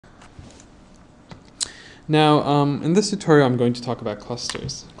Now, in this tutorial, I'm going to talk about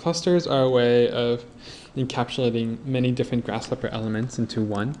clusters. Clusters are a way of encapsulating many different Grasshopper elements into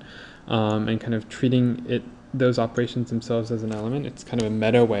one, and kind of treating those operations themselves as an element. It's kind of a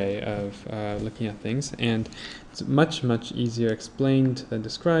meta way of looking at things, and it's much easier explained than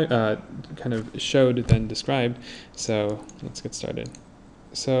described, kind of showed than described. So let's get started.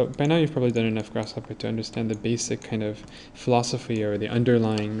 So by now you've probably done enough Grasshopper to understand the basic kind of philosophy or the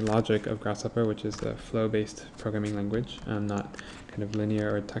underlying logic of Grasshopper, which is a flow-based programming language, not kind of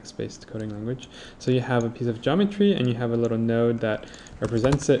linear or text-based coding language. So you have a piece of geometry and you have a little node that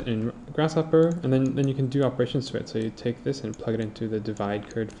represents it in Grasshopper, and then you can do operations to it. So you take this and plug it into the divide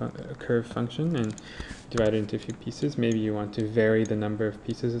curve function and divide it into a few pieces. Maybe you want to vary the number of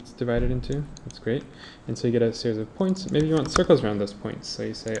pieces it's divided into. That's great. And so you get a series of points. Maybe you want circles around those points. So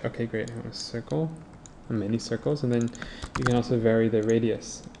you say, okay, great, I want a circle, many circles, and then you can also vary the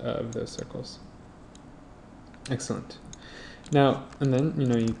radius of those circles. Excellent. Now, and then,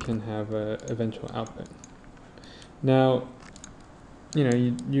 you can have an eventual output. Now,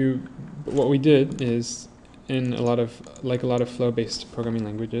 what we did is, in a lot of flow-based programming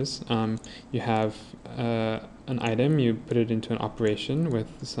languages, you have an item, you put it into an operation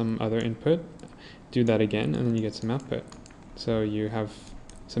with some other input, do that again, and then you get some output. So you have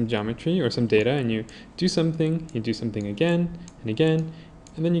some geometry or some data, and you do something again and again,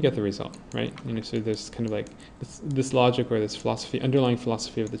 and then you get the result, right? So there's kind of like this logic or this philosophy, underlying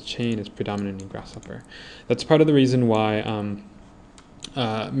philosophy of the chain is predominant in Grasshopper. That's part of the reason why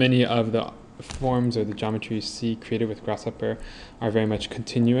many of the forms or the geometry you see created with Grasshopper are very much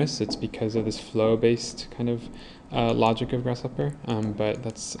continuous. It's because of this flow-based kind of logic of Grasshopper, but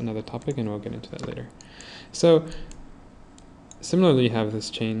that's another topic, and we'll get into that later. So similarly, you have this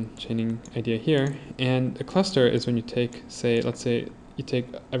chaining idea here, and a cluster is when you take, let's say you take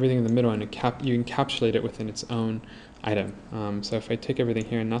everything in the middle and you encapsulate it within its own item. So if I take everything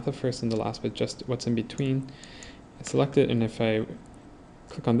here, and not the first and the last, but just what's in between, I select it, and if I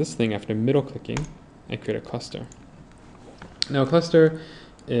click on this thing after middle clicking, I create a cluster. Now a cluster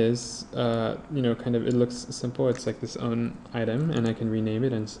is, it looks simple. It's like this own item, and I can rename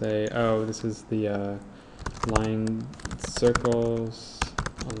it and say, oh, this is the line circles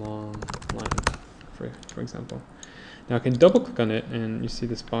along line, for example. Now I can double click on it, and you see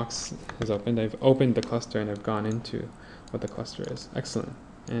this box has opened. I've opened the cluster, and I've gone into what the cluster is. Excellent.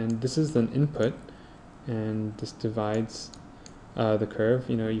 And this is an input, and this divides the curve.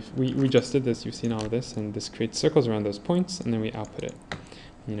 We just did this, you've seen all of this, and this creates circles around those points, and then we output it.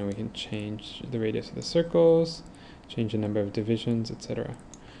 We can change the radius of the circles, change the number of divisions, etc.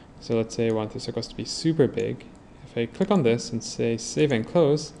 So let's say I want the circles to be super big. If I click on this and say save and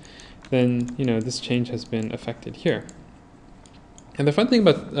close, then this change has been affected here. And the fun thing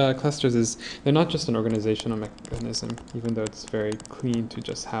about clusters is they're not just an organizational mechanism, even though it's very clean to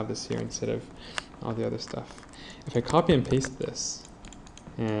just have this here instead of all the other stuff. If I copy and paste this,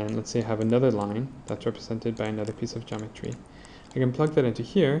 and let's say I have another line that's represented by another piece of geometry, I can plug that into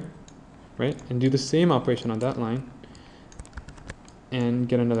here, right, and do the same operation on that line, and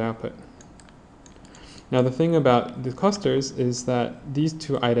get another output. Now the thing about the clusters is that these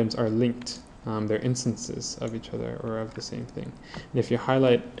two items are linked. They're instances of each other or of the same thing. And if you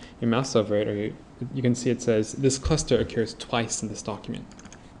highlight your mouse over it, or you can see it says this cluster occurs twice in this document.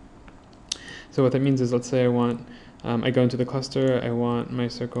 So what that means is, let's say I go into the cluster, I want my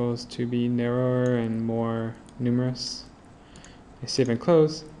circles to be narrower and more numerous. I save and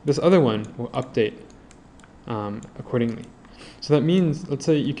close. This other one will update accordingly. So that means, let's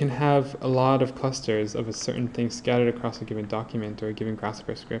say you can have a lot of clusters of a certain thing scattered across a given document or a given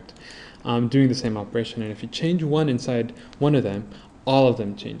Grasshopper script doing the same operation. And if you change one inside one of them, all of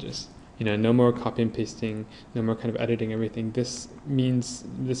them changes. No more copy and pasting, no more kind of editing everything. This makes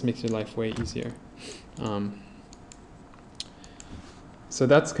your life way easier. So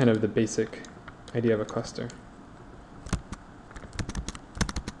that's kind of the basic idea of a cluster.